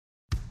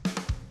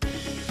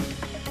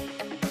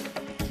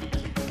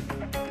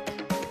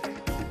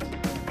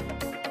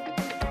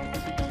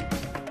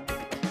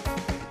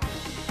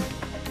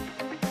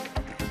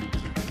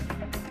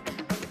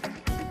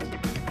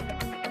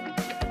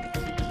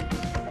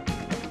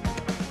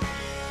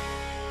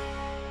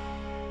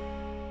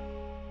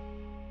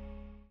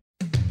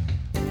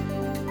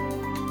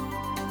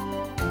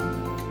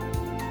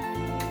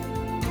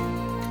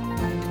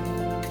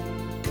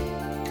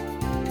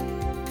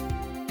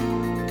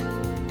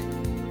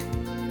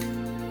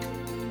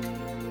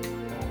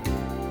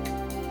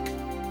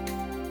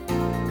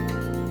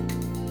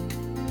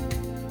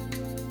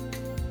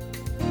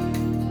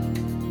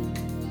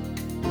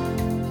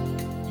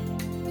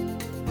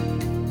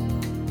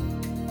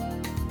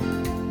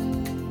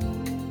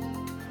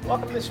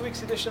Welcome to this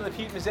week's edition of the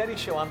Pete Mazzetti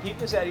Show. I'm Pete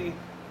Mazzetti.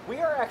 We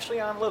are actually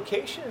on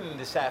location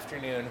this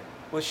afternoon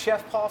with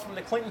Chef Paul from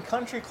the Clinton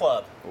Country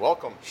Club.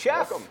 Welcome.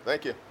 Chef. Welcome.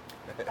 Thank you.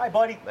 Hi,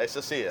 buddy. Nice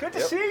to see you. Good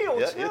to see you,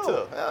 Yeah, too. you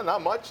too. Yeah,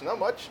 not much. No?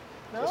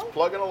 Just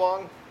plugging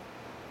along.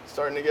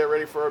 Starting to get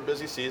ready for our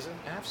busy season.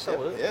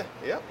 Absolutely.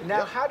 Yeah.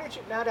 Now, how did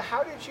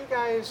you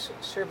guys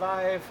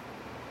survive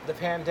the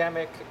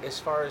pandemic as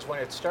far as when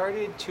it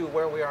started to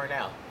where we are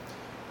now?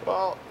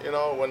 Well,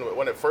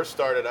 when it first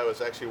started, I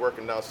was actually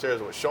working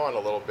downstairs with Sean a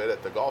little bit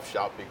at the golf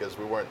shop because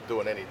we weren't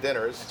doing any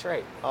dinners. That's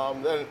right.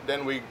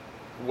 Then we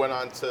went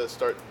on to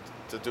start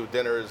to do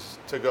dinners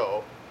to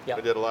go. Yep.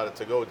 We did a lot of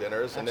to-go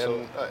dinners, and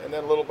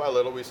then little by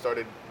little we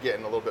started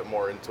getting a little bit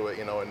more into it,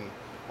 and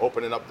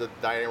opening up the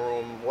dining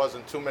room.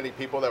 Wasn't too many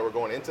people that were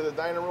going into the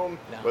dining room.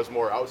 No. It was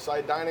more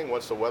outside dining.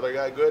 Once the weather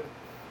got good,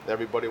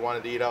 everybody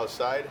wanted to eat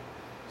outside.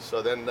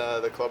 So then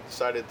the club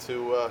decided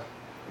to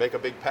make a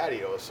big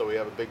patio. So we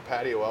have a big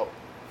patio out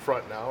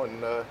front now,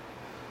 and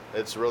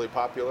it's really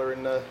popular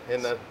in the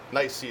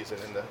nice season,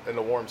 in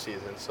the warm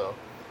season. So,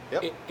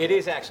 yep. It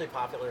is actually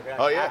popular.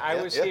 Oh yeah.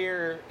 I was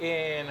here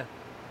in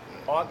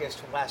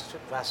August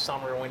last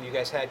summer when you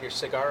guys had your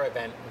cigar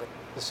event,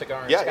 the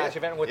cigar and scotch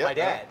event with my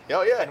dad.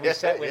 Oh yeah. And we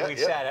sat out on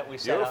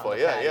Beautiful.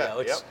 the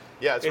patio.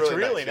 It's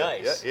really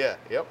nice. Yeah.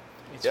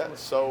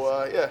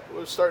 So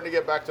we're starting to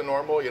get back to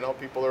normal.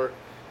 People are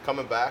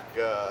coming back.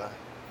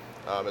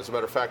 As a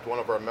matter of fact, one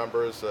of our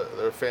members,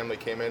 their family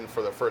came in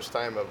for the first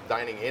time of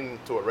dining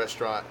into a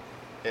restaurant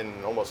in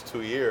almost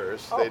 2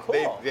 years. Oh,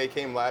 cool. They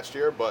came last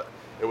year, but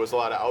it was a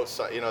lot of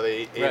outside.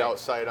 They ate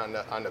outside on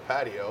the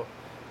patio,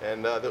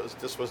 and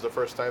this was the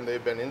first time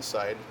they've been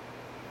inside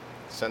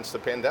since the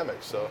pandemic.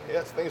 So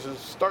yes, things are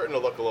starting to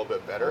look a little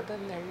bit better. Well,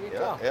 then there you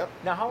go. Yeah.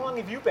 Now, how long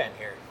have you been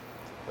here?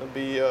 It'll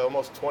be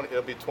almost 20.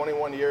 It'll be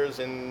 21 years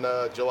in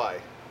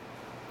July.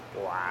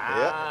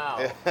 Wow.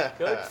 Yeah.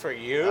 Good for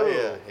you. Oh,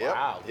 yeah. Yep.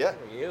 Wow. Good Yeah.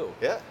 for you.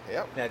 Yeah.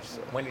 Now,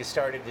 when you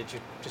started, did you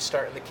just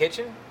start in the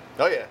kitchen?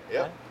 Oh yeah.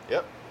 Yeah?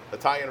 Yep.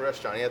 Italian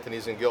restaurant,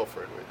 Anthony's in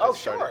Guilford. Oh,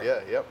 started, sure. Yeah.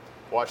 Yep.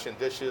 Washing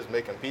dishes,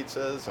 making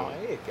pizzas. Oh,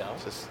 And there you go.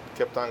 just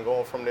kept on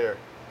going from there.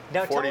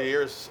 Now, 40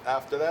 years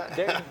after that.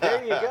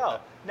 There you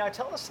go. Now,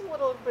 tell us a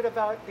little bit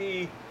about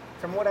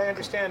from what I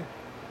understand,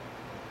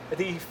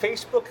 the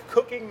Facebook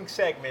cooking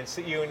segments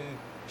that you and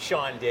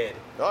Sean did.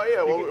 Oh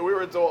yeah, well we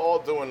were all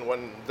doing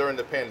during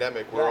the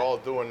pandemic. We were all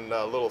doing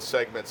little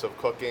segments of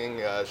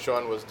cooking.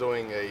 Sean was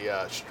doing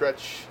a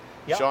stretch.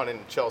 Yep. Sean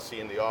and Chelsea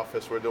in the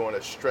office were doing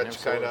a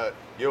stretch kind of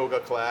yoga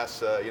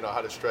class.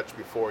 How to stretch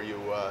before you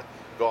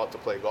go out to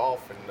play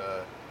golf,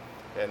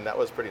 and that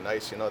was pretty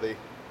nice. And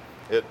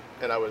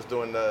I was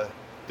doing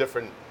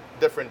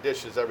different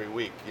dishes every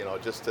week.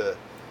 Just to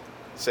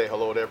say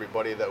hello to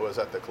everybody that was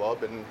at the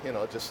club, and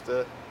just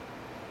to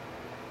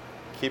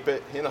keep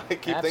it,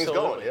 keep things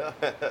going. Yeah.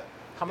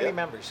 How many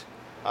members?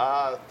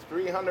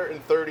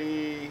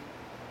 330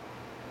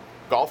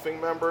 golfing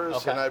members,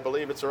 Okay. and I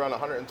believe it's around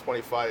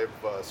 125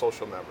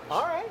 social members.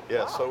 All right.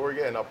 Yeah, Wow. so we're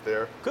getting up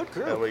there. Good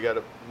group. And we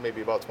got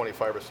maybe about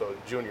 25 or so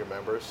junior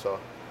members. So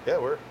yeah,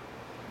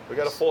 we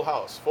got a full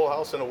house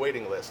and a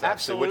waiting list,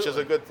 actually, which is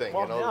a good thing.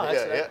 Well, no,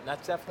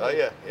 that's definitely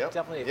Yep.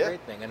 definitely a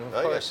great thing. And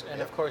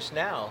of course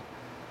now,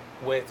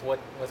 with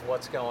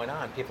what's going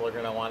on, people are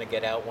going to want to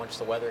get out once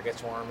the weather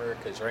gets warmer.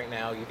 Because right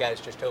now, you guys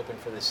just opened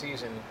for the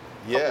season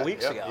a couple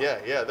weeks ago.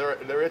 Yeah.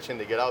 They're itching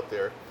to get out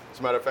there.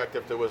 As a matter of fact,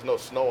 if there was no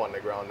snow on the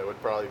ground, there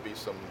would probably be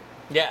some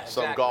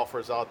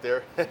golfers out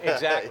there.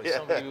 Exactly. Yeah.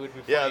 Somebody would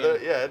be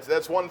playing.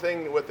 That's one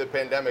thing with the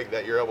pandemic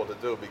that you're able to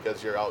do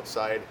because you're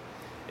outside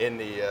in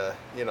the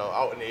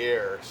out in the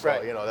air. So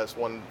that's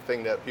one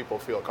thing that people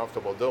feel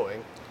comfortable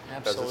doing.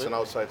 Absolutely. Because it's an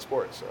outside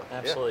sport. So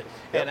absolutely.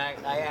 Yeah. And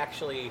I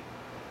actually,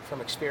 from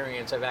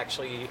experience, I've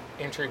actually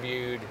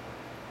interviewed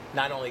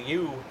not only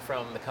you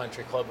from the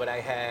country club, but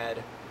I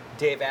had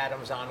Dave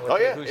Adams on with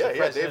me, who's the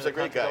president Dave's of a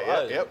great the guy.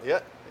 country club.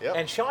 Yep.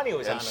 And Shawnee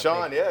was on And with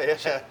Sean, me.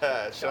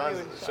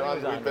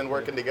 Sean, we've been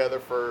working together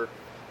for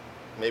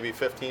maybe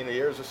 15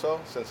 years or so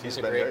since He's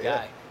a been great here.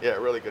 guy. Yeah,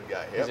 really good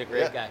guy. He's a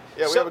great guy.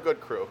 Yeah, we So- have a good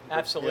crew.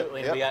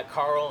 Absolutely. And we got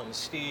Carl and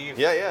Steve.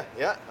 Yeah.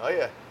 Oh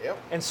yeah. Yep.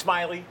 And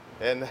Smiley.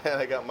 And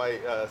I got my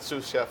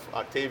sous chef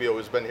Octavio,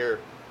 who's been here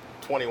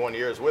 21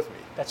 years with me.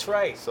 That's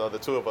right. So the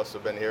two of us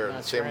have been here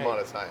the same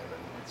amount of time.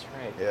 That's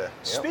right. Yeah.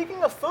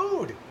 Speaking of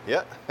food.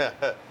 Yeah.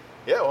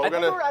 Yeah. Well,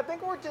 I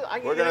think we're just.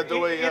 We're gonna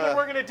do either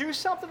we're gonna do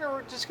something or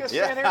we're just gonna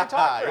stand here and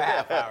talk for a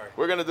half hour.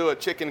 We're gonna do a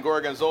chicken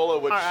gorgonzola,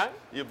 which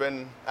you've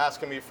been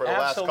asking me for the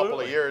last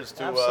couple of years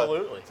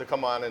to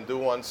come on and do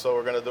one. So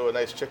we're gonna do a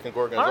nice chicken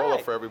gorgonzola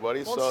for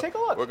everybody. Well, so let's take a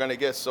look. We're gonna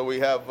get. So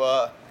we have.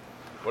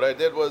 What I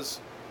did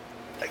was,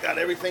 I got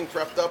everything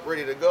prepped up,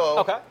 ready to go.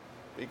 Okay.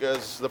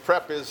 Because the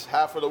prep is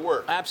half of the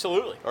work.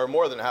 Absolutely. Or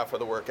more than half of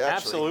the work, actually.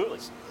 Absolutely.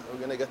 So we're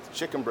gonna get the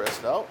chicken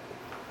breast out.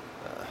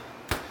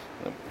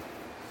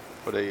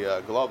 Put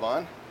a glove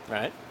on.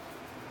 Right.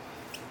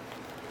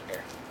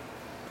 Here.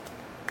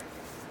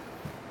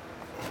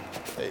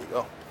 There you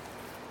go.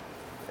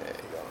 There you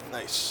go.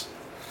 Nice.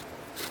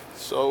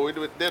 So what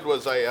we did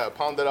was I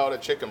pounded out a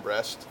chicken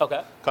breast.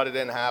 Okay. Cut it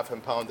in half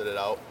and pounded it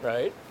out.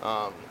 Right.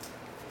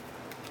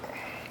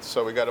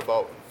 So we got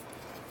about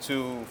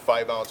 2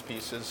 5-ounce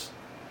pieces,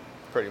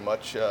 pretty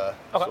much. So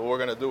what we're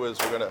gonna do is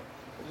we're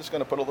just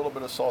gonna put a little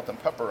bit of salt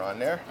and pepper on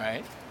there.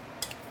 Right.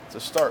 To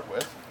start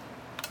with.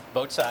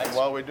 Both sides. And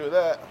while we do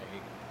that,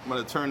 I'm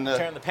gonna turn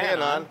the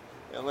pan on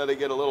and let it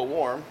get a little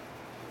warm.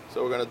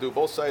 So we're gonna do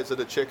both sides of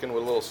the chicken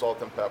with a little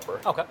salt and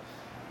pepper. Okay.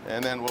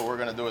 And then what we're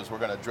gonna do is we're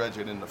gonna dredge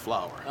it in the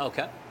flour.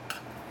 Okay.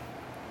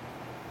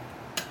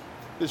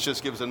 This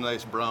just gives it a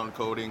nice brown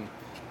coating,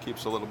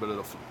 keeps a little bit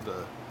of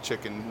the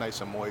chicken nice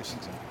and moist.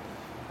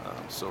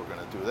 So we're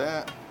gonna do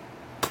that.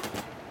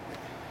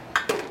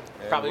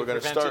 And Probably we're gonna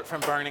prevent it from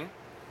burning.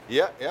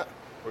 Yeah.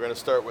 We're gonna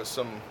start with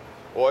some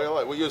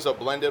oil. We use a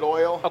blended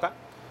oil. Okay.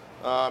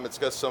 It's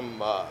got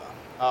some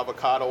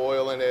avocado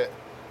oil in it,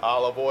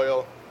 olive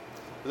oil.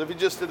 'Cause if you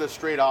just did a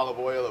straight olive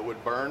oil, it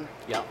would burn.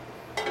 Yeah.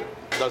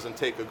 It doesn't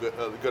take a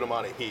good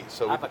amount of heat.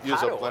 So avocado we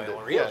use a blended.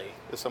 oil, really? Yeah,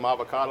 there's some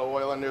avocado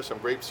oil in there, some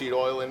grapeseed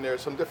oil in there,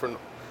 some different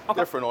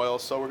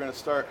oils. So we're gonna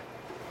start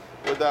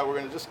with that. We're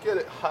gonna just get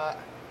it hot,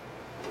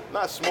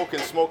 not smoking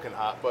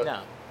hot, but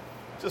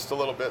just a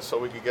little bit, so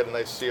we can get a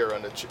nice sear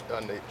on the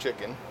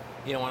chicken.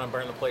 You don't want to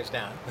burn the place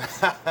down.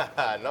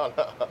 No.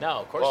 No,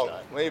 of course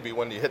not. Maybe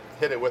when you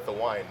hit it with the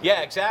wine.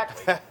 Yeah,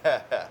 exactly.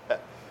 Exactly.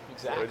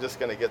 So we're just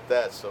gonna get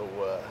that, so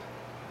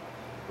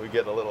we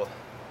get a little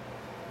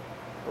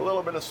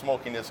bit of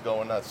smokiness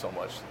going, not so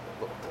much.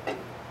 A little bit.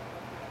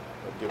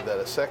 We'll give that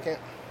a second.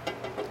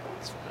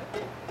 That's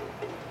fine.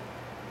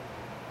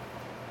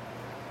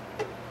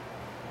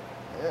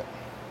 Yeah.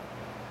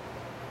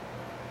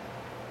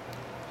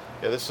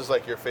 Yeah, this is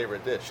like your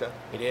favorite dish, huh?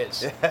 It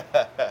is.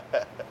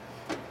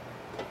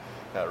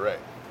 All right.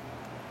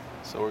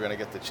 So we're gonna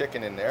get the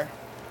chicken in there.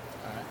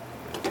 All right.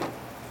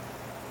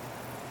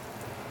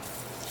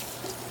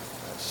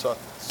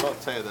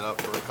 Saute it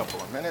up for a couple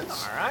of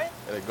minutes. All right.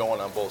 Get it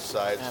going on both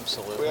sides.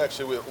 Absolutely.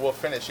 We'll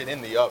finish it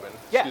in the oven.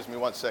 Yeah. Excuse me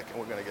 1 second.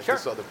 We're gonna get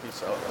this other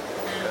piece out.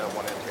 That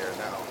one in here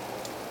now.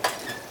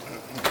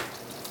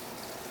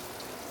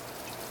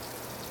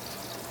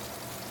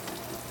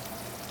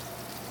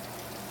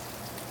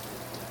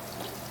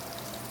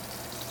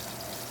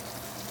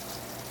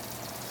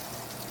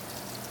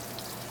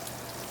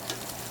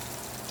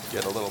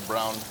 Get a little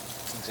brown.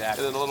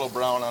 Exactly. Get it a little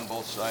brown on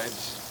both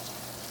sides.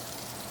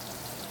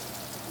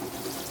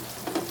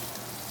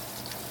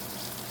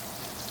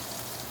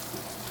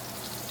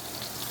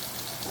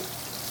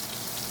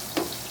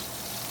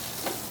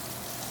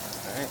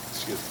 All right.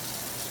 Excuse me.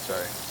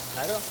 Sorry.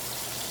 I don't.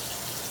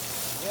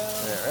 Yeah.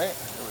 All right.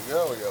 Here we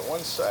go. We got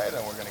one side,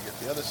 and we're going to get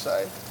the other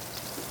side.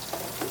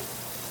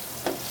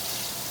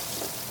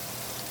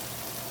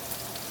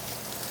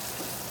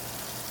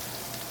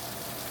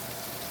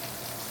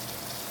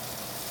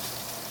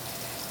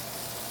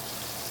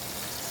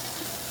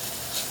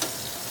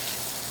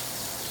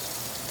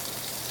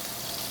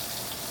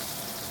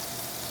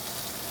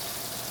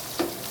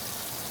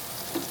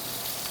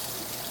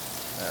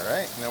 All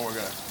right, and then we're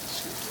gonna,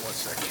 excuse me 1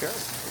 second. Sure.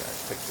 We're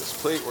gonna take this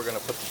plate, we're gonna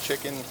put the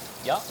chicken,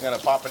 Yeah. we're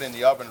gonna pop it in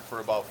the oven for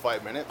about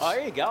 5 minutes. Oh,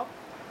 there you go.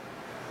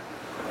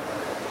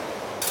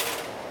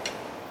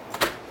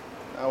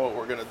 Now what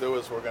we're gonna do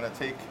is we're gonna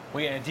take...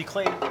 We gonna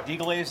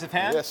deglaze the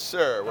pan? Yes,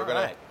 sir. We're All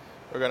right.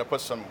 gonna put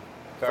some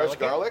fresh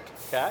garlic.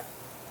 Okay.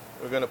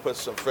 We're gonna put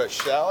some fresh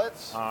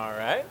shallots. All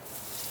right.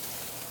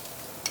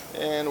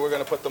 And we're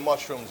gonna put the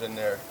mushrooms in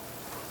there.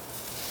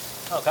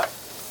 Okay.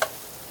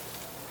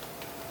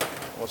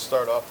 We'll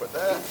start off with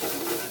that.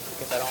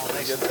 Get that all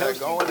nice Get and that toasty.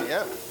 going,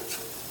 yeah.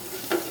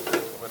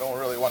 We don't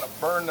really want to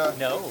burn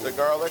the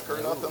garlic or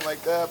nothing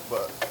like that,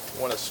 but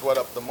we want to sweat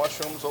up the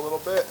mushrooms a little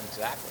bit.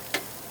 Exactly.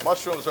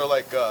 Mushrooms are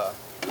like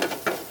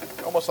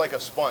almost like a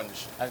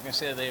sponge. I was gonna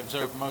say they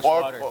absorb most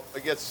water. Well,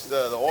 it gets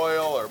the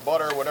oil or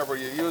butter, whatever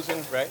you're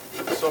using, Right.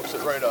 it soaks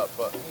it right up.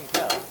 But There you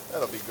go.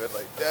 that'll be good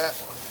like that.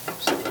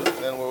 Absolutely.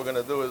 And then what we're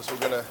gonna do is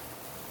we're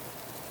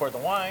Pour the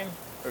wine.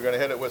 gonna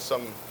hit it with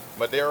some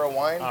Madeira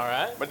wine. All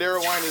right. Madeira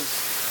wine is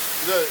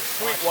the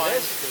sweet Watch wine.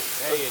 this.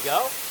 There you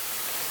go.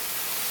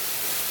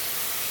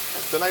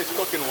 It's a nice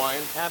cooking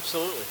wine.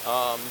 Absolutely.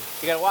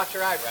 You gotta watch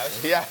your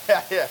eyebrows. Yeah.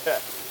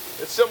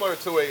 It's similar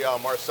to a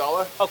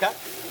Marsala. Okay.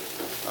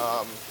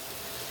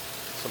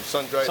 Some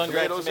sun-dried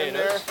tomatoes in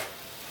there.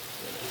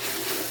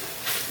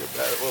 Give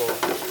that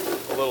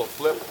a little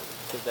flip.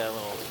 Give that a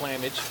little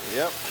flammage.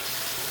 Yep.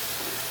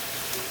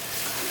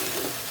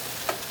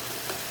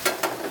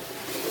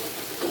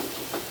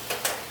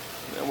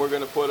 And then we're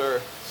going to put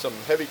some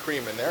heavy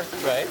cream in there.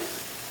 Right.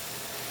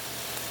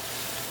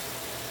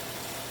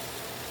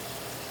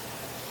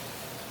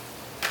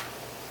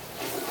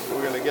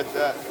 We're going to get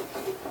that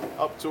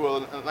up to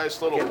a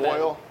nice little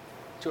boil.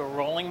 To a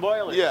rolling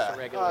boil or Yeah, just a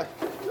regular?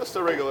 just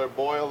a regular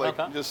boil, like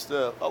just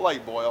a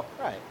light boil.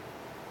 Right.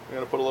 We're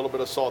going to put a little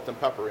bit of salt and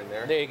pepper in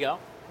there. There you go.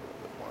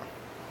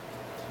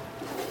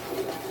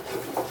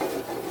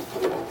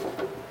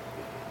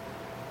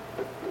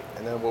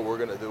 And then what we're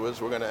going to do is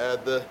we're going to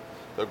add the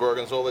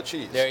gorgonzola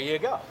cheese. There you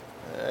go. All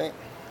right.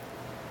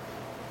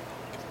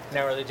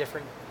 Now, are there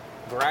different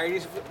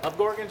varieties of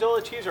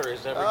Gorgonzola cheese, or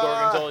is every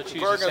Gorgonzola cheese the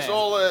same?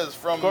 Gorgonzola is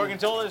from...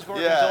 Gorgonzola is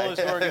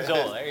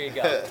Gorgonzola. There you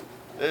go.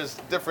 There's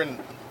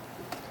different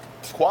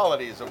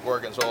qualities of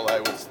Gorgonzola, I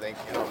would think,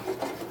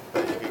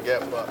 that you could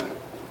get, but,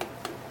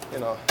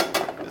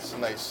 it's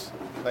nice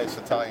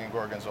Italian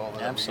Gorgonzola.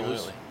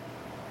 Absolutely.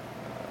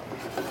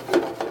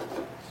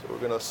 So we're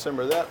gonna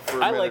simmer that for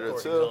a minute or two. I like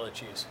Gorgonzola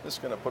cheese.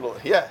 Just gonna put a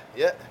little, yeah.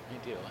 You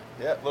do.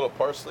 Yeah, a little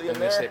parsley in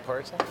there. Did you say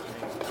parsley?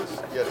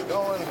 Just get it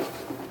going.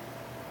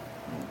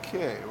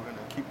 Okay, we're gonna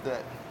keep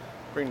that,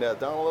 bring that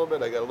down a little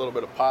bit. I got a little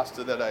bit of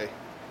pasta that I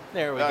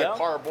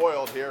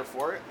parboiled here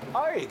for it.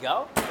 Oh, there you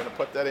go. I'm gonna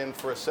put that in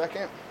for a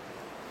second,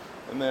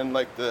 and then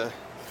like the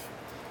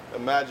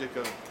magic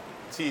of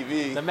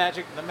TV. The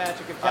magic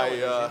of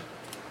television.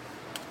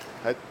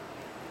 I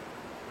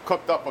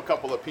cooked up a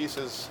couple of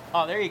pieces.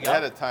 Oh, there you go.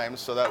 Ahead of time,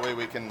 so that way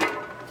we can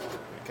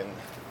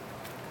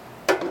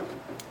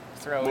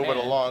throw move it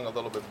along a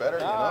little bit better.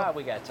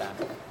 We got time.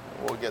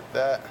 We'll get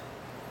that.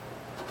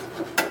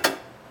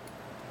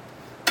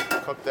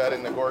 Cook that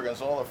in the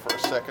Gorgonzola for a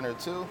second or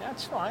two.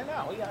 That's fine.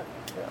 No, we got it.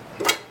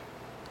 Yeah.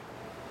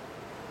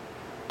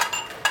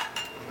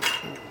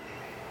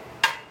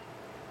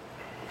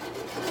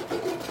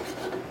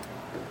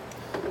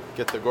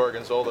 Get the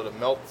Gorgonzola to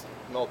melt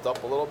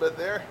up a little bit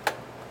there.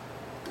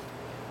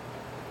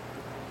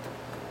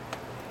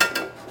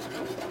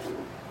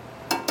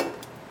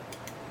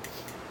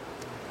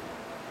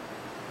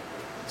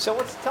 So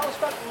tell us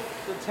about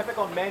the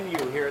typical menu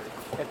here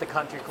at the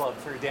Country Club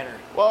for dinner.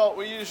 Well,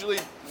 we usually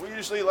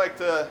like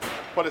to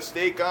put a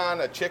steak on,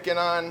 a chicken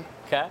on.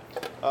 Okay.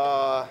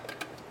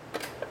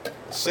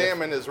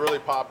 Salmon is really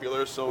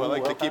popular, so I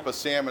like to keep a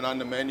salmon on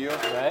the menu.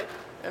 Right.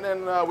 And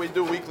then we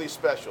do weekly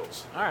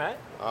specials. All right.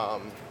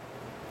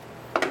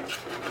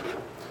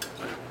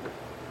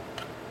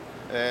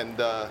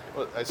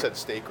 I said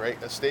steak, right?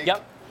 A steak,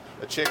 yep.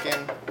 A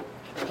chicken,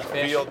 a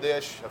veal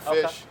dish, a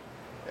fish, okay.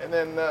 And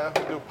then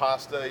we do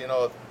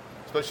pasta.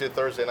 Especially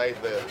Thursday night,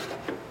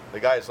 the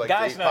guys like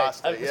to eat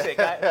pasta. I was gonna say,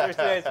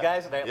 Thursday night's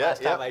guys' night.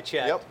 Last time I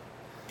checked. Yep.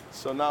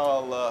 So now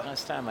I'll.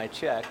 Last time I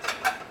checked.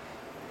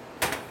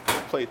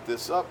 Plate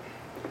this up.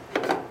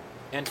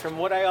 And from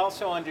what I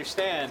also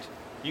understand,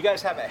 you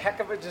guys have a heck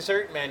of a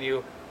dessert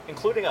menu,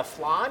 including a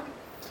flan.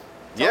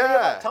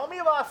 Tell me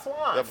about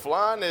flan. The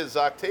flan is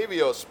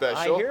Octavio's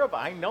special.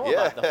 I know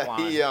about the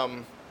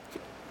flan.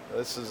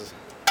 This is.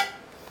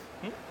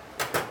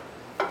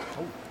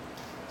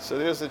 So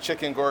there's the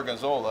chicken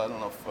Gorgonzola. I don't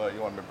know if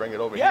you want me to bring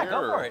it over here. Yeah,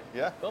 go for it.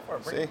 Yeah, go for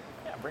it. See?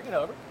 Bring it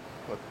over.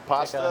 With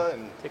pasta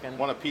and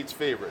one of Pete's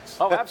favorites.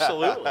 Oh,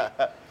 absolutely.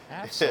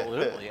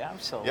 Absolutely.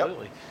 Yep.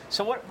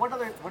 So what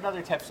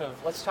other types of?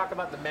 Let's talk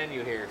about the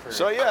menu here.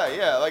 So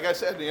yeah. Like I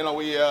said,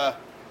 we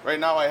right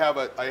now I have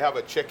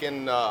a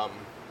chicken.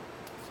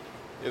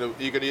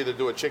 You could either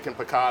do a chicken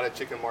piccata,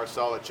 chicken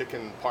marsala,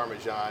 chicken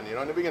parmesan. In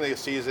the beginning of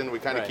the season, we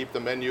kind of keep the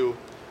menu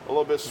a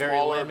little bit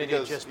smaller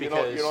because you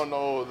don't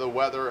know the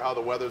weather, how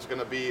the weather's going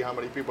to be, how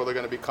many people are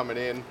going to be coming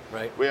in.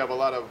 Right. We have a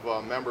lot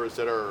of members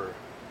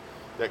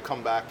that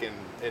come back in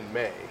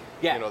May.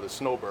 Yeah. The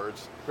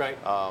snowbirds. Right.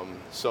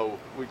 So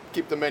we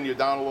keep the menu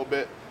down a little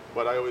bit,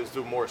 but I always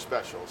do more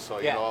specials. So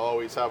I'll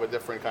always have a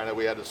different kind of.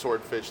 We had a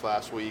swordfish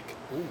last week.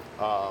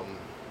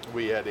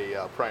 We had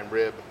a prime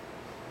rib.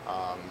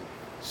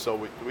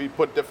 So we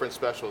put different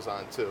specials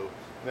on too.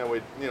 And then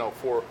we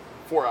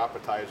four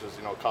appetizers,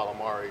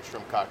 calamari,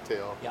 shrimp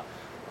cocktail. Yeah.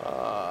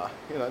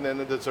 And then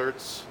the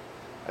desserts.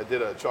 I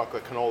did a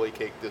chocolate cannoli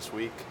cake this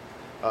week.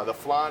 The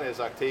flan is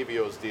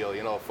Octavio's deal.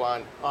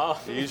 Flan.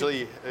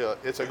 Usually,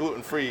 it's a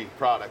gluten-free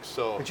product.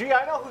 So. Gee,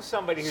 I know who's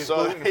somebody who's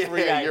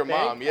gluten-free. Yeah, your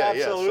mom. Yeah,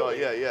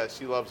 absolutely. So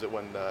she loves it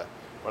when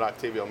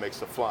Octavio makes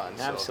the flan.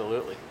 So.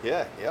 Absolutely.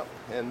 Yeah. Yep.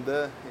 And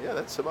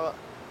that's about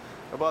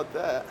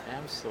that.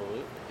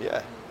 Absolutely.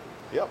 Yeah.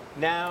 Yep.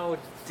 Now,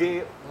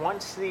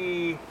 once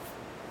the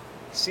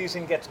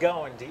season gets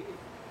going,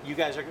 you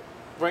guys are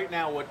right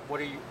now. What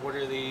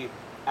are the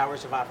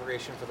hours of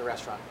operation for the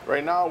restaurant?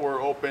 Right now,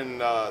 we're open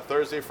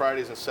Thursday,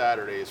 Fridays, and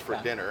Saturdays for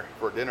dinner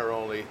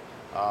only.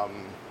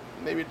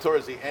 Maybe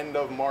towards the end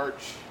of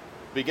March,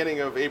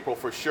 beginning of April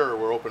for sure,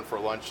 we're open for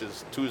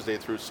lunches Tuesday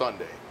through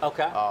Sunday.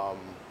 Okay.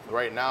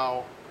 Right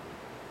now,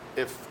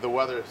 if the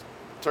weather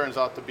turns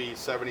out to be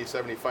 70,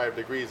 75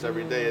 degrees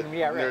every day,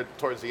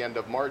 towards the end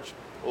of March,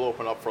 we'll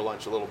open up for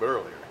lunch a little bit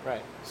earlier.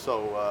 Right.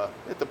 So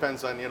it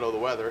depends on the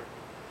weather.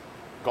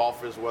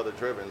 Golf is weather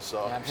driven,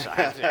 so. I'm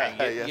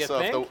sorry.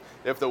 So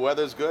if the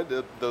weather's good,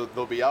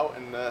 they'll be out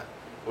and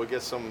we'll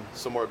get some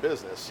more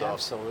business. So,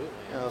 absolutely.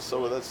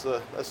 So that's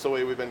the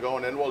way we've been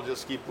going, and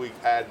we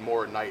add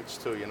more nights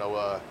too.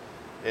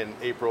 In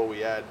April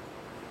we add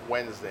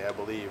Wednesday, I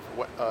believe.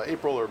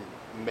 April or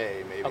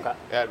May maybe. Okay.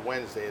 Add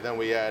Wednesday, then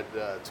we add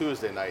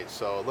Tuesday night.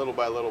 So little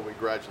by little we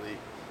gradually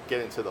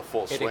get into the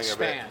full swing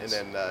of it,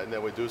 and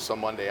then we do some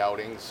Monday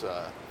outings.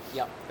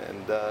 Yep.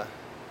 And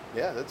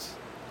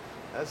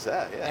that's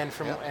that. Yeah.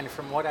 And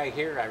from what I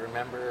hear, I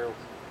remember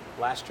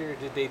last year.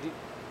 Did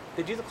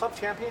they do the club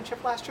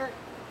championship last year?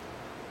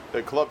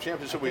 The club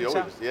championship, we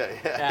always,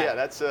 yeah.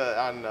 That's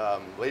on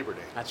Labor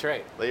Day. That's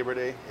right. Labor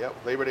Day, yep.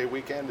 Labor Day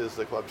weekend is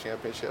the club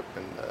championship,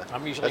 and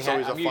that's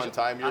always a fun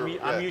time.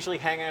 I'm usually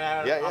hanging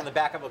out on the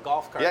back of a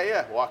golf cart.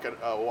 Yeah,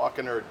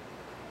 walking or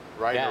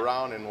riding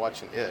around and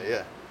watching.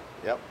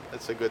 Yep.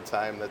 It's a good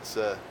time. That's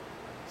it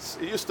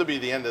used to be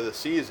the end of the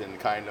season,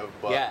 kind of,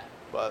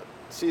 but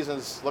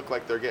seasons look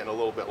like they're getting a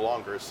little bit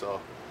longer.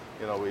 So,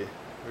 we're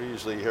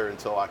usually here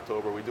until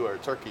October. We do our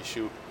turkey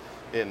shoot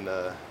in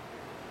the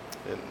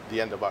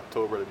end of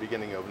October, the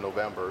beginning of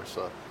November.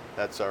 So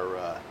that's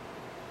our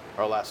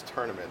last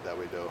tournament that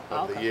we do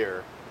of the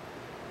year.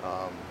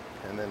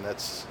 And then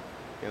that's,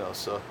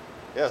 so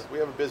yeah, we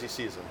have a busy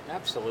season.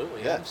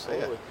 Absolutely, yeah,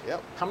 absolutely. Yeah.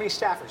 How many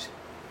staffers?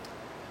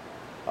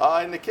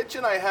 In the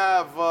kitchen, I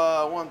have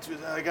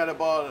I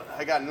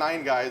got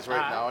 9 guys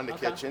right now in the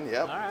kitchen.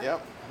 Yep,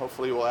 yep.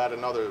 Hopefully, we'll add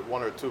another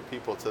 1 or 2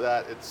 people to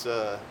that. It's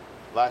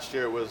last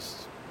year it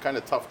was kind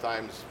of tough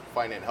times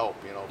finding help.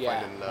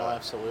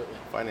 Absolutely.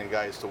 Finding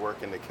guys to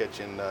work in the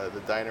kitchen.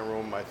 The dining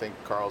room, I think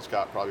Carl's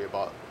got probably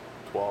about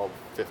 12,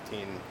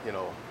 15,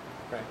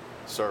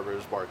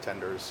 servers,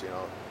 bartenders,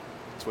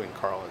 between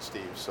Carl and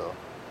Steve. So.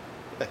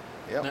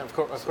 Yep. Now, of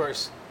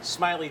course,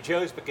 Smiley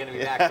Joe's going to be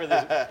back for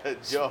the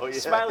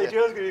Smiley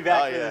Joe's going to be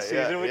back for the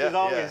season, which is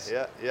always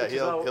he'll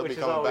be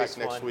coming back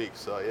next week.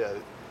 So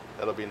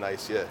that'll be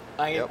nice. Yeah.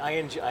 I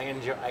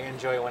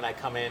enjoy when I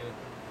come in.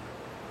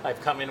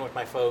 I've come in with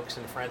my folks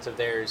and friends of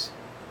theirs,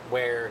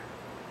 where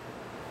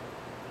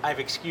I've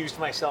excused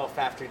myself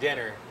after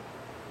dinner.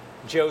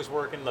 Joe's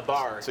working the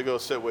bar. To go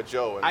sit with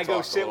Joe. And I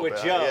go sit with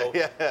Joe.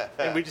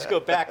 And we just go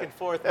back and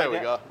forth. There we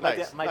go.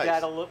 Nice. My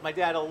dad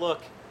will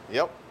look.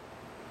 Yep.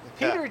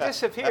 Peter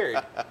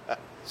disappeared.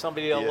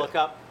 Somebody will look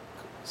up.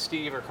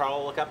 Steve or Carl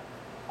will look up.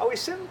 Oh,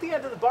 he's sitting at the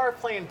end of the bar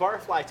playing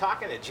Barfly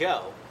talking to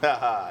Joe.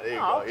 There you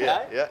go.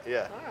 Okay.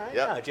 Yeah. All right.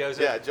 Yeah. No,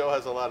 Joe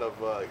has a lot of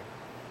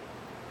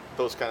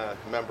those kind of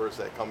members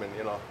that come in,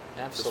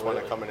 just want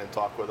to come in and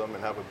talk with them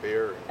and have a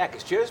beer. Yeah,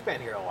 because Joe's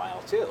been here a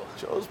while, too.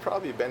 Joe's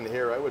probably been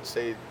here, I would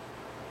say,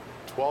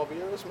 12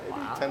 years, maybe.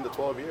 Wow. 10 to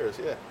 12 years,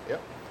 yeah.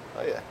 Yep.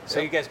 Oh, yeah. So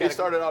you guys We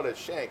started out at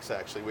Shanks,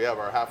 actually. We have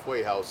our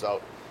halfway house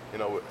out,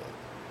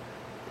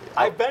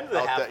 I've been to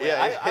the halfway.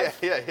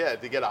 Yeah.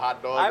 To get a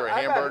hot dog or a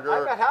hamburger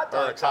I've got hot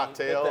or a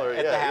cocktail So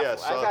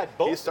I've had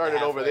both he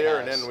started over there,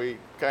 house. and then we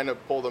kind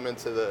of pulled him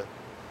into the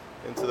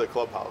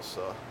clubhouse.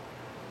 So,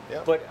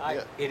 yeah. But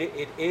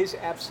it is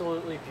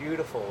absolutely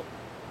beautiful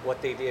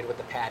what they did with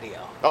the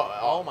patio.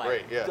 Oh my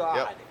great. Yeah.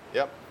 God.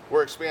 Yep.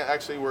 We're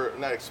Actually, we're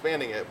not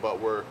expanding it, but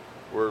we're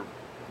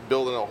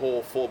building a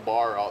whole full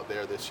bar out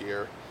there this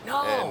year.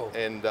 No.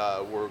 And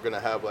we're going to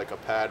have like a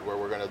pad where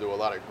we're going to do a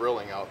lot of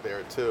grilling out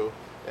there too.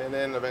 And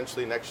then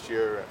eventually next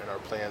year, and our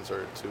plans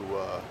are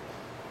to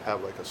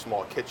have like a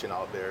small kitchen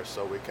out there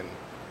so we can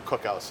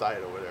cook outside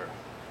over there.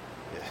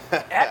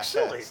 Yeah.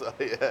 Excellent. So,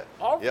 yeah.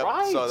 All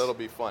right. So that'll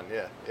be fun.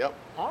 Yeah. Yep.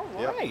 All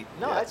right. Yep.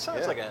 No, that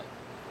sounds like a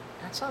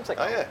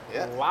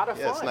lot of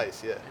fun. Yeah, it's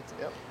nice. Yeah.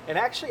 Yep. And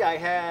actually, I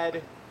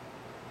had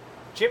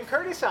Jim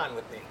Curtis on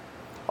with me.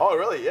 Oh,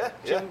 really? Yeah.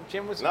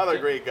 Jim was another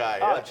great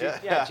guy.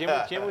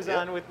 Jim was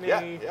on with me.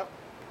 Yep.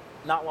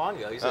 Not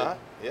long ago.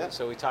 Yeah.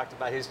 So we talked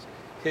about his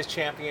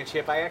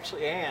championship.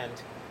 And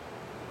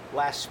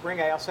last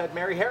spring I also had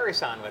Mary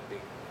Harris on with me.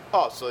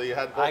 Oh, so you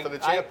had both of the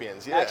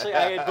champions. Actually,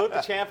 I had both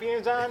the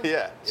champions on.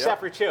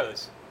 Separate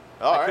shows.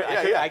 All right.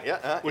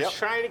 I was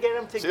trying to get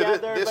them together,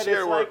 but it's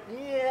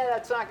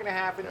that's not going to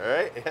happen. All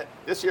right.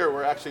 This year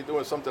we're actually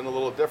doing something a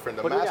little different.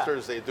 The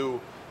Masters, they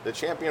do the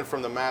champion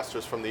from the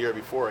Masters from the year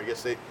before. I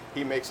guess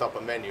he makes up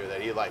a menu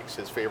that he likes,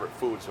 his favorite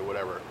foods or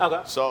whatever.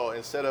 Okay. So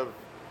instead of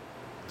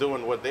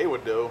doing what they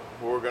would do,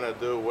 we're going to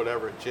do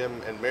whatever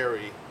Jim and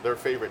Mary, their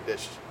favorite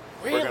dish.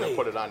 Really? We're going to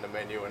put it on the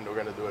menu, and we're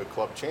going to do a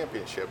club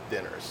championship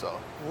dinner. So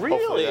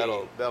really,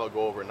 hopefully that'll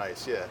go over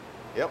nice. Yeah.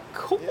 Yep.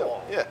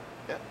 Cool. Yeah.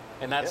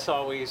 And that's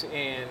always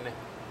in.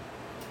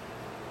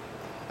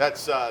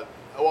 That's the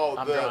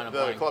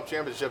club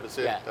championship is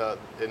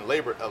in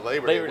Labor Day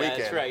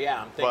weekend. That's right.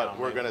 Yeah, I'm thinking. But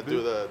we're going to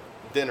do the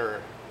dinner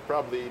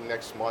probably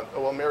next month.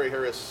 Well, Mary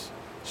Harris,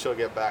 she'll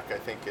get back I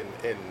think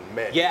in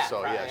May. Yeah.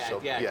 So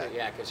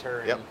yeah, because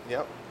her. And,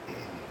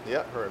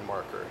 Yeah, her and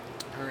Mark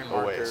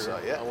are away. So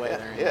away.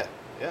 Yeah.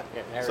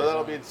 So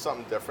that'll be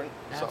something different,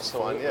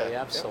 something fun.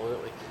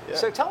 Absolutely. Yeah.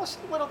 So tell us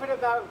a little bit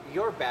about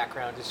your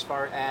background as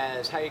far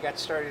as how you got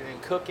started in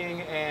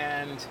cooking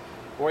and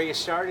where you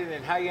started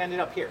and how you ended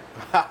up here.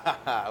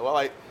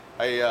 Well,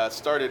 I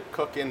started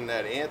cooking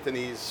at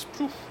Anthony's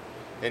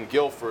in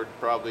Guilford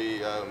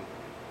probably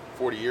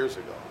 40 years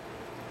ago.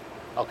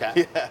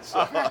 Okay. Yeah. So,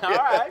 all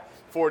right.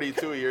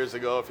 42 years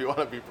ago, if you want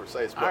to be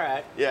precise. But, all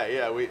right.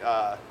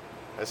 Yeah.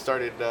 I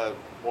started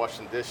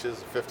washing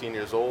dishes at 15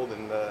 years old,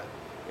 and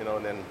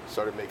and then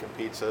started making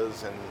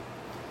pizzas, and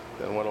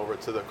then went over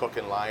to the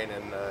cooking line,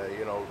 and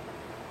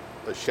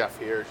the chef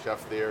here,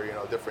 chef there,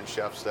 different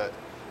chefs that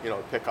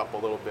pick up a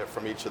little bit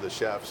from each of the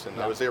chefs, and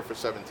I was there for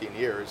 17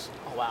 years.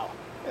 Oh wow!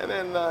 And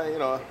then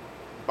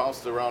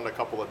bounced around a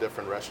couple of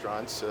different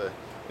restaurants, and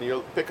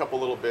you'll pick up a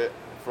little bit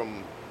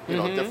from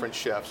different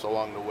chefs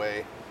along the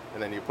way.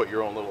 and then you put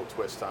your own little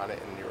twist on it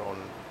and your own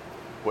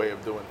way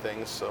of doing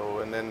things. So,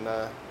 and then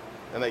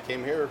they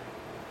came here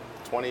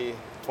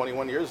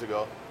 21 years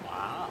ago.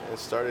 Wow. It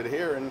started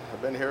here, and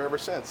I've been here ever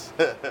since.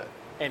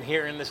 And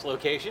here in this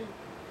location?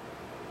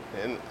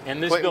 In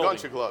this Clinton building.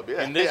 Country Club,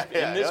 yeah. In this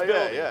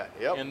building.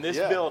 Yep. In this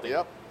yeah, building.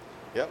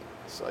 Yep.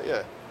 So,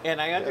 yeah.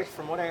 And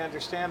from what I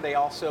understand, they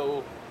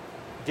also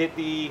did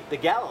the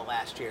gala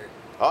last year.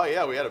 Oh,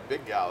 yeah, we had a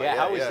big gala. Yeah,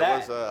 how was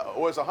that? It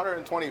was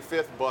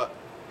 125th, but...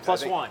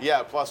 Plus one.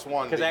 Yeah, plus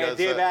one. Because I had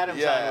Dave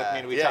Adams on with me,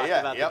 and we talked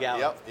about the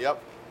gala.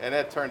 Yep. And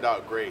it turned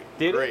out great.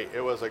 Did great.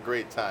 It was a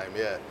great time,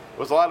 yeah. It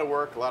was a lot of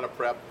work, a lot of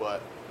prep,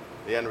 but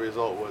the end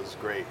result was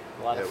great.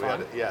 A lot of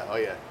fun? Yep,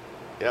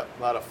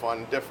 a lot of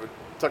fun. Different.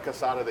 Took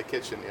us out of the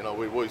kitchen. You know,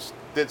 we always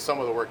did some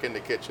of the work in the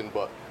kitchen,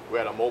 but we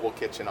had a mobile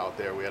kitchen out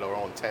there. We had our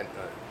own tent,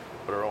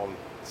 with our own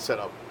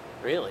setup.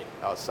 Really?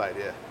 Outside,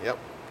 yeah. Yep.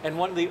 And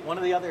one of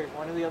the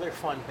other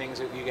fun things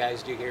that you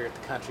guys do here at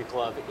the Country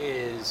Club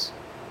is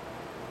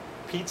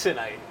pizza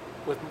night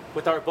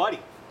with our buddy.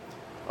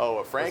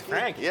 Oh, Frankie?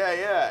 Frankie.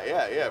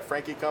 Yeah.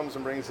 Frankie comes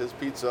and brings his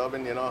pizza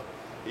oven, you know.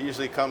 He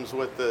usually comes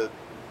with it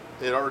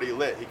already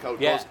lit. He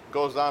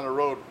goes down the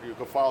road. You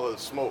can follow the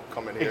smoke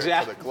coming here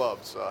to the club.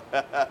 So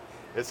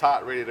it's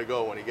hot, ready to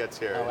go when he gets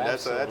here. Oh, and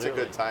that's a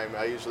good time.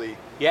 I usually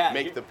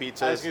make the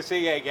pizzas. I was going to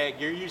say,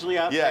 you're usually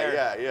out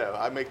there. Yeah.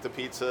 I make the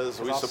pizzas.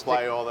 We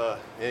supply all the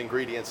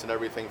ingredients and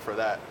everything for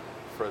that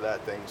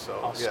thing. So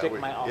I'll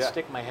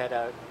stick my head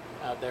out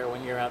there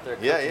when you're out there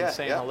cooking,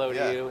 saying hello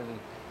to you. And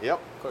Yep.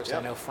 Of course,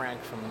 I know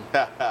Frank from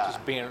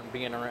just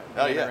being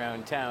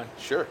around town.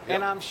 Sure. Yep.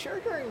 And I'm sure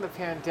during the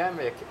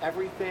pandemic,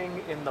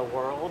 everything in the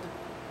world,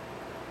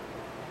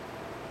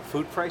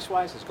 food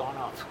price-wise, has gone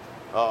up.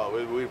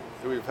 Oh,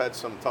 we've had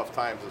some tough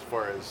times as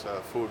far as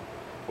food.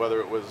 Whether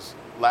it was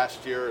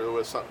last year, there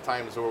was some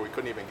times where we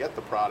couldn't even get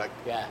the product.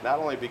 Yeah. Not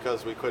only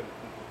because we couldn't,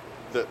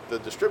 the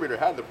distributor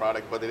had the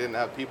product, but they didn't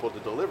have people to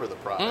deliver the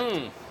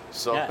product.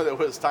 So there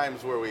was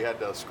times where we had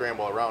to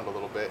scramble around a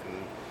little bit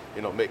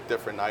and make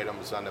different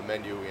items on the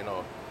menu,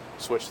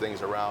 switch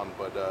things around.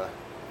 But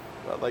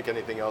like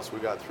anything else, we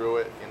got through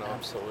it,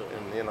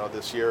 Absolutely. And,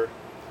 this year,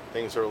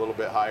 things are a little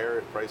bit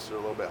higher. Prices are a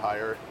little bit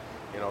higher,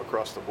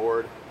 across the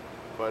board.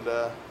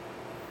 But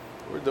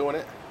we're doing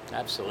it.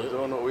 Absolutely. We're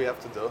doing what we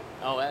have to do.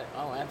 Oh,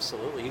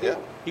 absolutely.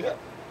 You got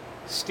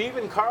Steve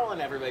and Carl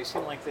and everybody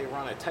seem like they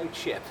run a tight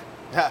ship.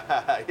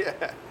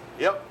 Yeah.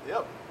 Yep.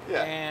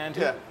 Yeah.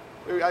 And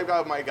I've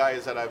got my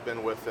guys that I've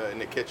been with in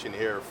the kitchen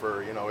here for,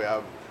 we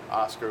have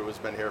Oscar, who's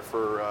been here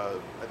for,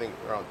 I think,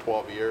 around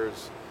 12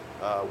 years.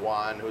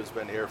 Juan, who's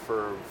been here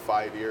for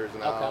 5 years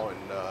now. Okay.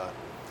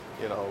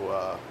 And,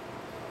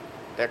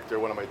 Hector,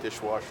 one of my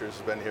dishwashers,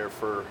 has been here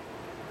for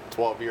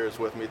 12 years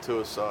with me,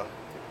 too. So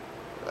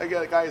I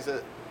got guys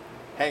that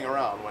hang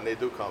around when they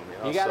do come.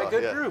 You got a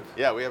good group.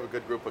 Yeah, we have a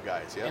good group of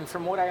guys. Yeah. And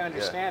from what I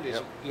understand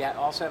is you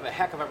also have a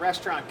heck of a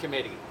restaurant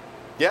committee.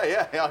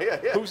 Yeah.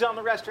 Who's on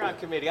the restaurant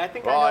committee? I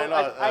think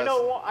I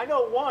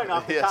know one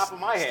off the top of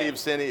my head. Steve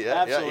Sinney.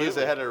 Yeah, he's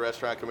the head of the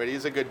restaurant committee.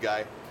 He's a good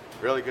guy,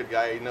 really good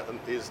guy.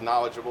 He's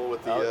knowledgeable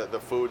with the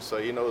food, so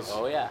he knows.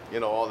 Oh yeah.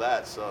 All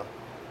that. So,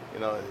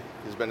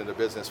 he's been in the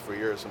business for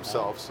years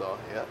himself. So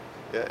yeah.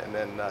 And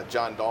then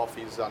John Dolph,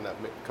 he's on that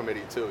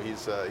committee too.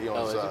 He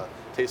owns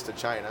Taste of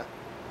China,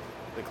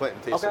 the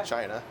Clinton Taste of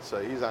China.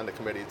 So he's on the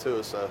committee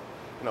too. So.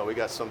 We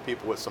got some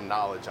people with some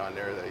knowledge on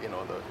there that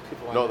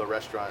know the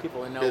restaurant.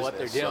 People that know business. what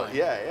they're doing. So,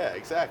 yeah,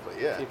 exactly.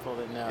 Yeah. People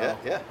that know.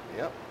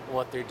 Yeah.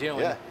 What they're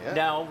doing. Yeah.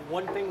 Now,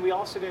 one thing we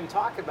also didn't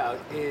talk about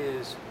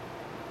is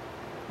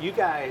you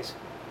guys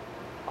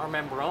are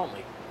member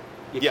only.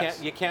 You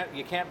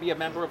can't be a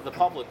member of the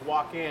public.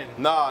 Walk in.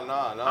 No.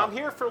 I'm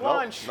here for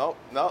lunch. No.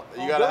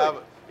 You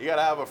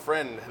gotta have a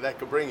friend that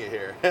could bring you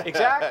here.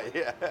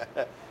 Exactly.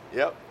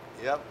 Yeah.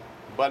 Yep.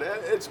 But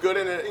it's good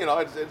in it.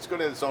 It's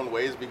good in its own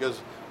ways because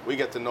we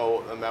get to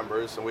know the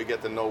members and we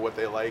get to know what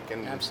they like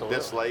and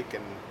dislike,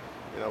 and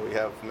we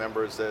have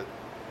members that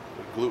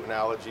with gluten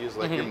allergies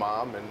like your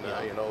mom, and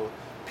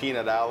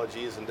peanut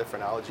allergies and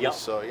different allergies. Yep.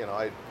 So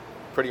I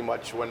pretty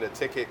much, when the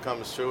ticket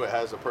comes through, it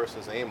has a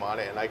person's name on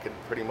it, and I can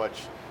pretty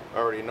much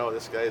already know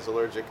this guy is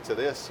allergic to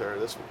this, or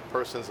this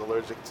person's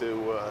allergic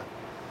to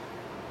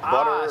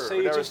butter. So or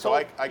you whatever.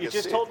 just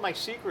just told my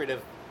secret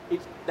of.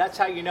 That's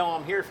how you know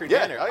I'm here for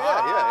dinner.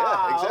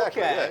 Yeah,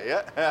 exactly.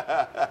 Okay.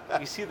 Yeah.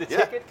 You see the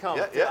ticket come.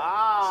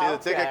 Yeah. See the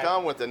ticket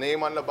come with the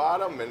name on the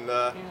bottom, and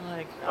you're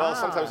like, well,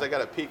 sometimes I got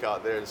to peek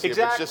out there to see if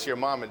it's just your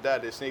mom and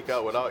dad. They sneak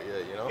out without you,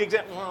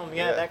 Exactly. Well,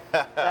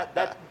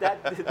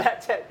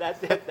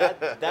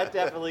 that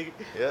definitely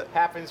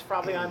happens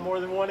probably on more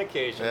than one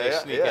occasion. They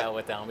sneak out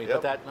without me,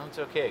 but that's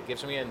okay. It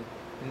gives me a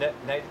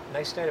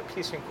nice night of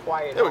peace and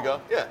quiet. There we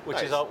go. Yeah.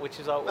 Which is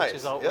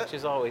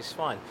always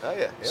fun. Oh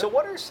yeah. So,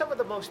 what are some of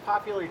the most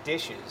popular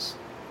dishes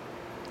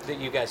that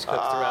you guys cook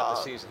throughout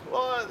the season?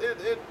 Well,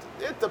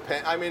 it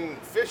depends. I mean,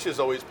 fish is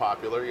always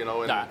popular,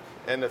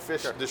 and the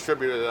fish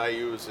distributor that I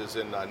use is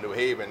in New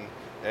Haven,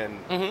 and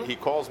he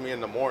calls me in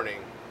the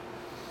morning,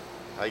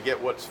 I get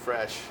what's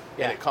fresh,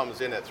 Yeah. and it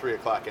comes in at 3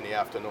 o'clock in the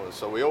afternoon.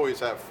 So we always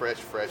have fresh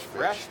fish.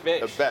 Fresh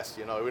fish. The best,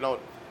 you know. We don't.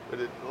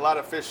 A lot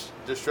of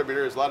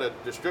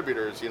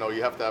distributors, you know,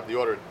 you have to have the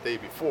order the day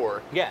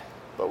before. Yeah.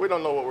 But we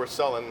don't know what we're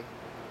selling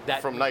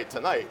from night to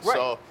night. Right.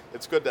 So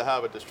it's good to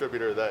have a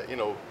distributor that, you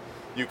know,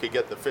 you could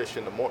get the fish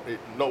in the morning,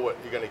 know what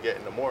you're going to get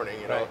in the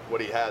morning, you know, Right. what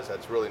he has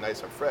that's really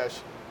nice and fresh,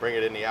 bring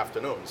it in the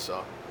afternoon.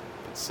 So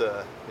it's,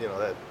 you know,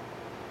 that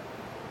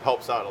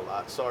helps out a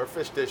lot. So our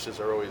fish dishes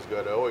are always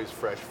good, always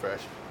fresh,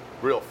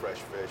 real fresh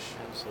fish.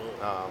 Absolutely.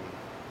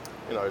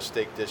 You know, our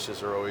steak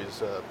dishes are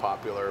always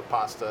popular.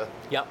 Pasta,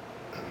 Yep.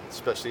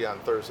 especially on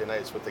Thursday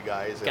nights with the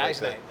guys.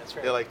 Guys' night, that's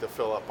right. They like to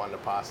fill up on the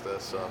pasta.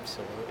 So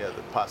Absolutely. yeah,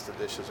 the pasta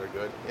dishes are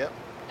good. Yep.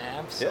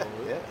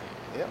 Absolutely.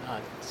 Yeah. No,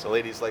 So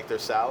ladies like their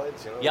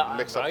salads, you know, Yeah,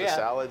 mix up oh, the yeah.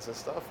 salads and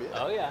stuff. Yeah.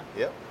 Oh yeah.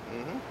 Yep.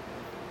 Mm-hmm.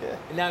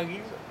 Yeah.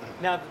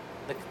 Now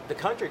the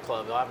country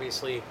club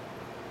obviously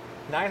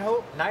 9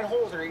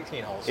 holes or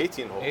 18 holes.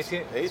 18 holes.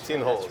 18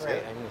 18 holes. That's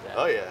right. Yeah. I knew that.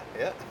 Oh yeah.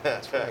 Yeah.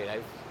 That's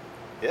right.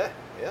 Yeah.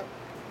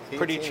 18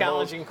 Pretty holes.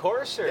 challenging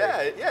course, or Yeah,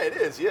 it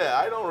is. Yeah,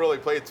 I don't really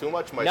play too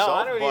much myself.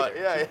 I don't but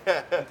either.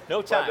 Yeah.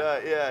 No time.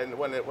 But, yeah, and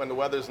when the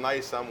weather's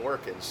nice, I'm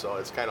working, so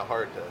it's kind of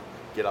hard to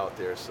get out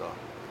there. So,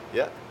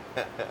 yeah.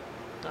 All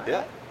Yeah.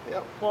 right.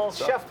 Yeah. Well,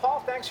 So- Chef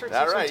Paul, thanks for taking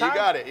All some right, time. you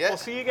got it. Yeah. We'll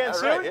see you again All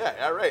soon. right,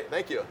 yeah. All right.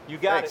 Thank you. You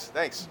got Thanks. it.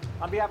 Thanks.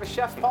 On behalf of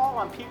Chef Paul,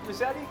 I'm Pete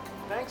Mazzetti.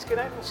 Thanks. Good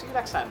night. We'll see you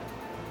next time.